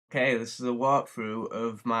Okay, this is a walkthrough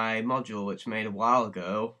of my module which I made a while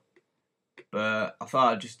ago, but I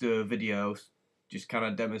thought I'd just do a video just kind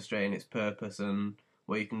of demonstrating its purpose and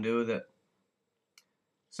what you can do with it.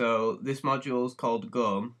 So this module is called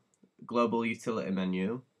GUM, Global Utility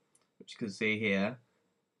Menu, which you can see here.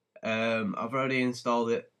 I've already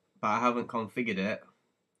installed it, but I haven't configured it,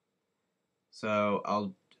 so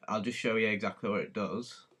I'll just show you exactly what it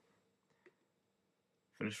does.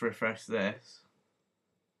 If I just refresh this.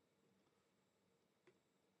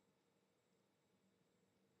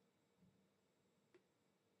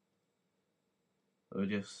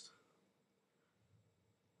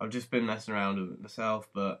 I've just been messing around with it myself,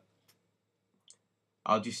 but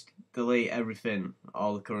I'll just delete everything,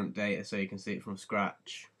 all the current data, so you can see it from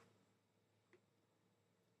scratch.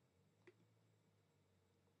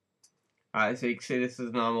 Alright, so you can see this is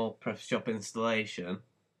a normal PrestaShop installation.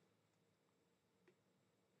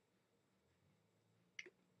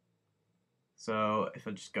 So if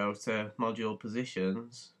I just go to module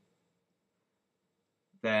positions,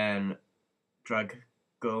 then drag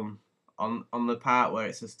GUM on the part where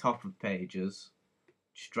it says top of pages,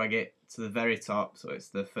 just drag it to the very top so it's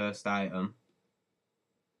the first item,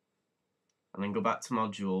 and then go back to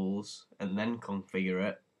modules and then configure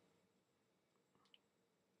it.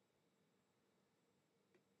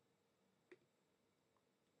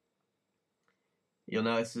 You'll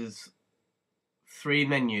notice there's 3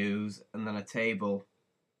 menus and then a table.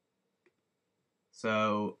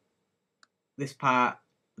 So this part,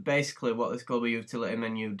 basically what this global utility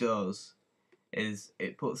menu does is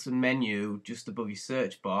it puts a menu just above your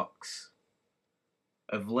search box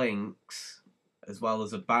of links as well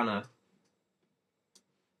as a banner.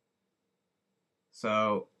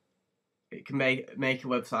 So it can make a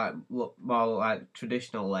website look more like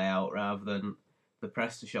traditional layout rather than the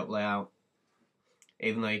PrestaShop layout,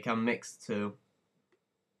 even though you can mix the two.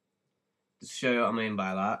 Just to show you what I mean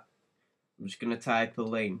by that, I'm just going to type a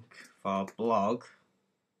link for blog.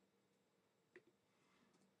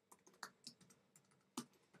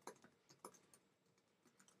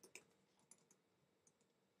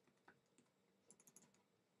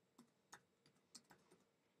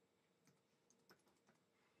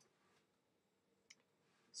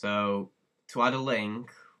 So to add a link,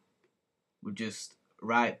 we just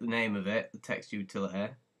write the name of it, the text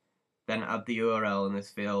utility, then add the URL in this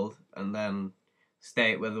field, and then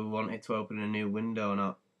state whether we want it to open a new window or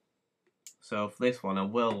not. So for this one, I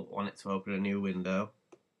will want it to open a new window,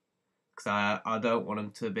 because I don't want them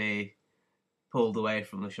to be pulled away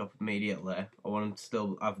from the shop immediately. I want them to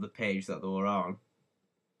still have the page that they were on.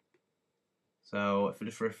 So if I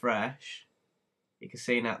just refresh, you can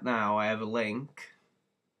see that now I have a link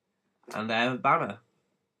and I have a banner.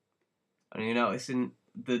 And you notice in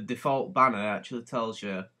the default banner actually tells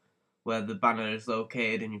you where the banner is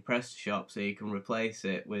located in your PrestaShop, so you can replace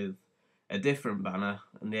it with a different banner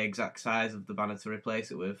and the exact size of the banner to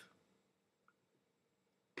replace it with.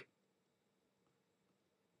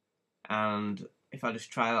 And if I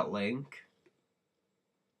just try that link,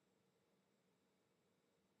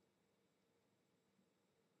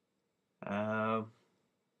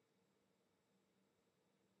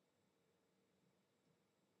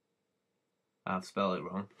 I've spelled it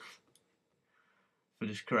wrong. If I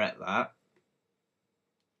just correct that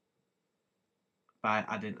by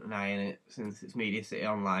adding an I in it, since it's Media City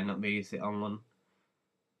Online, not Media City Online.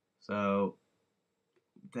 So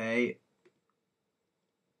they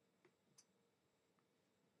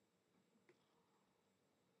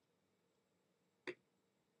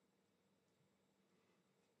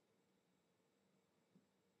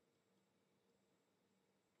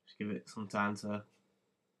just give it some time to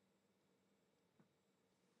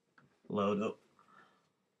load up.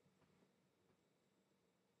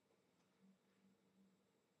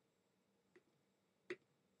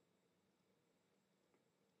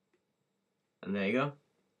 And there you go.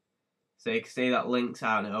 So you can see that links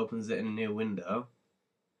out and it opens it in a new window.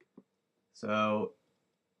 So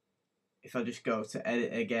if I just go to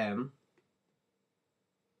edit again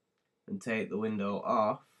and take the window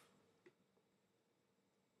off,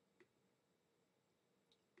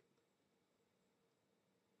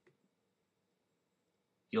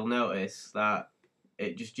 you'll notice that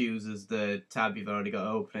it just uses the tab you've already got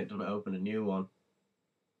open, it doesn't open a new one.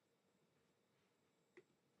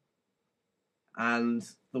 And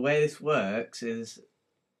the way this works is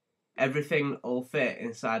everything will fit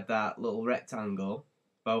inside that little rectangle,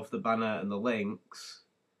 both the banner and the links,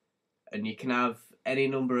 and you can have any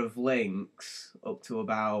number of links up to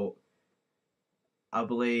about, I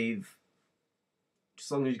believe, as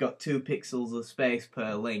long as you've got 2 pixels of space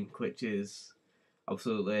per link, which is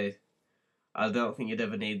absolutely I don't think you'd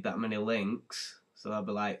ever need that many links, so that'd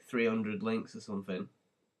be like 300 links or something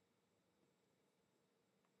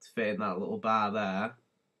to fit in that little bar there,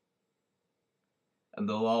 and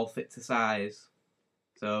they'll all fit to size.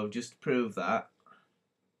 So just to prove that,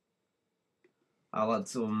 I'll add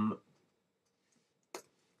some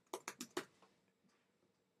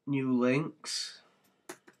new links.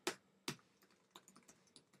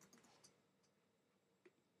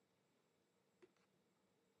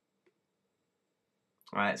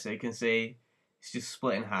 Right, so you can see it's just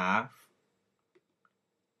split in half.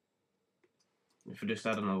 If we just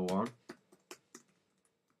add another one.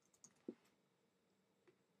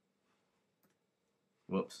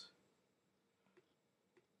 Whoops.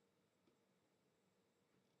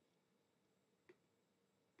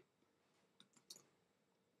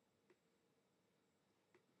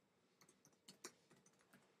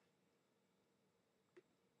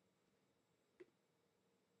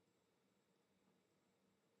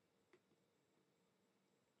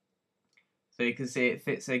 So you can see it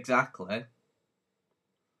fits exactly.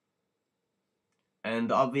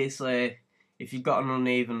 And obviously, if you've got an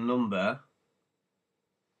uneven number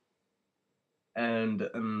and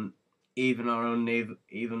an even or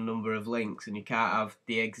uneven number of links, and you can't have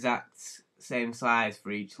the exact same size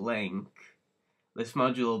for each link, this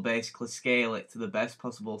module will basically scale it to the best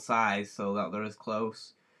possible size so that they're as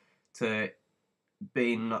close to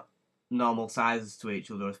being normal sizes to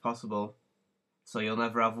each other as possible. So you'll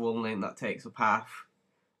never have one link that takes up half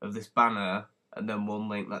of this banner and then one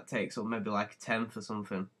link that takes up maybe like a tenth or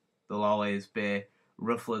something. They'll always be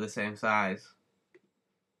roughly the same size.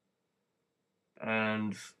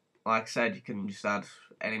 And like I said, you can just add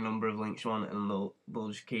any number of links you want and they'll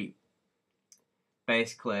just keep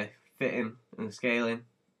basically fitting and scaling.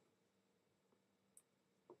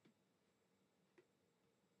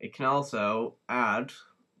 It can also add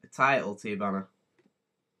a title to your banner.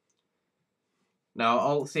 Now,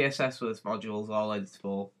 alt CSS for this module is all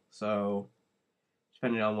editable, so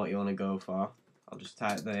depending on what you want to go for, I'll just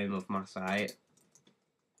type the name of my site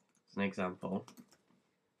as an example,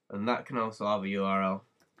 and that can also have a URL.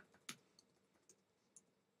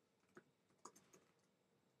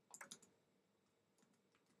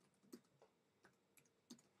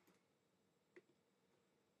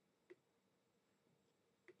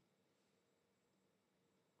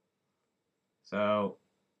 So,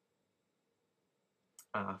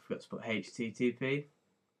 I forgot to put HTTP.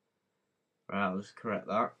 Right, I'll just correct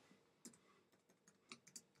that.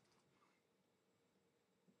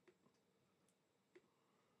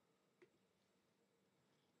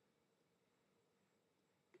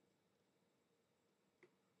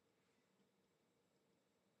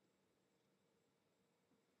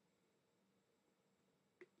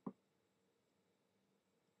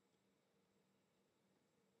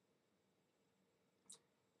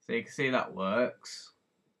 So you can see that works.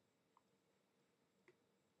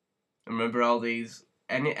 And remember all these,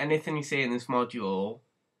 anything you see in this module,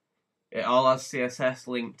 it all has CSS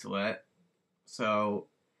linked to it. So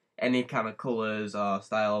any kind of colours or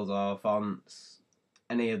styles or fonts,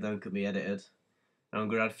 any of them can be edited. And I'm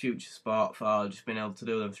going to add future support for just being able to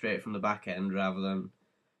do them straight from the back end rather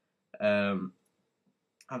than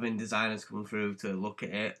having designers come through to look at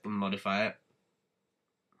it and modify it.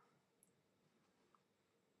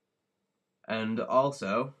 And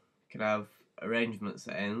also, you can have arrangement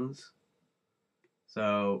settings.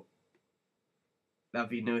 So,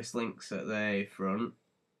 have your newest links at the front.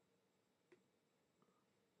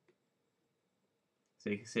 So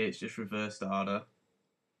you can see it's just reversed order.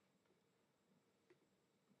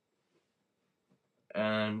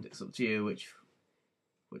 And it's up to you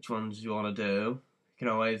which ones you want to do. You can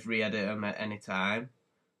always re-edit them at any time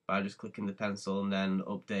by just clicking the pencil and then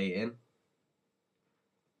updating.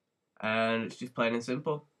 And it's just plain and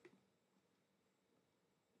simple.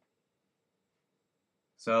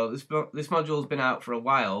 So this module's been out for a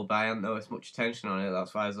while, but I haven't noticed much attention on it.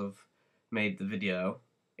 That's why I've made the video,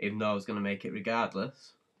 even though I was going to make it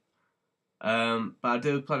regardless. But I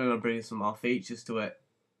do plan on bringing some more features to it,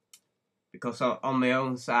 because on my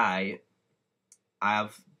own site I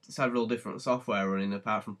have several different software running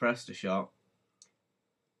apart from PrestaShop,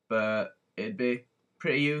 but it'd be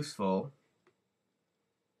pretty useful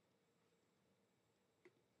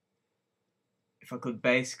if I could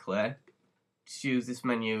basically just use this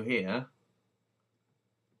menu here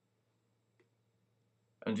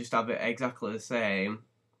and just have it exactly the same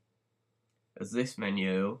as this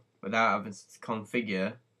menu without having to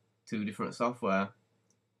configure two different software,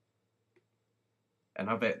 and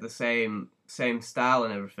have it the same style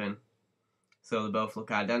and everything, so they both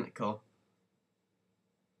look identical.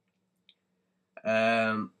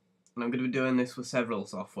 and I'm going to be doing this with several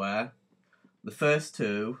software. The first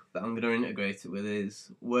two that I'm going to integrate it with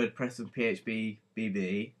is WordPress and PHP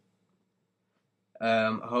BB.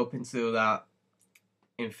 I'm hoping to do that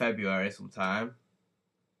in February sometime.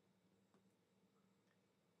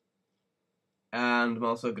 And I'm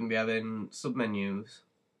also going to be having submenus.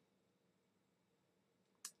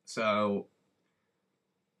 So,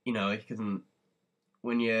 you know, you can,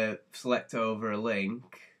 when you select over a link,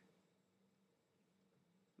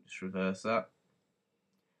 just reverse that.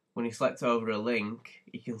 When you select over a link,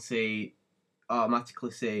 you can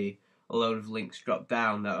automatically see a load of links drop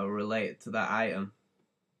down that are related to that item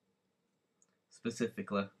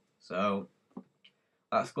specifically. So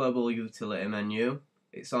that's global utility menu.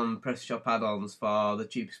 It's on PrestaShop add-ons for the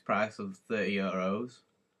cheapest price of €30.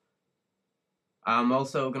 I'm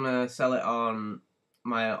also gonna sell it on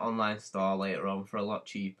my online store later on for a lot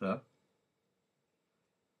cheaper.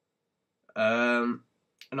 And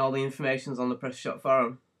all the information's on the PrestaShop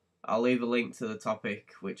forum. I'll leave a link to the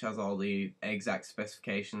topic which has all the exact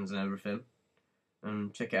specifications and everything.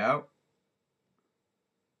 And check it out.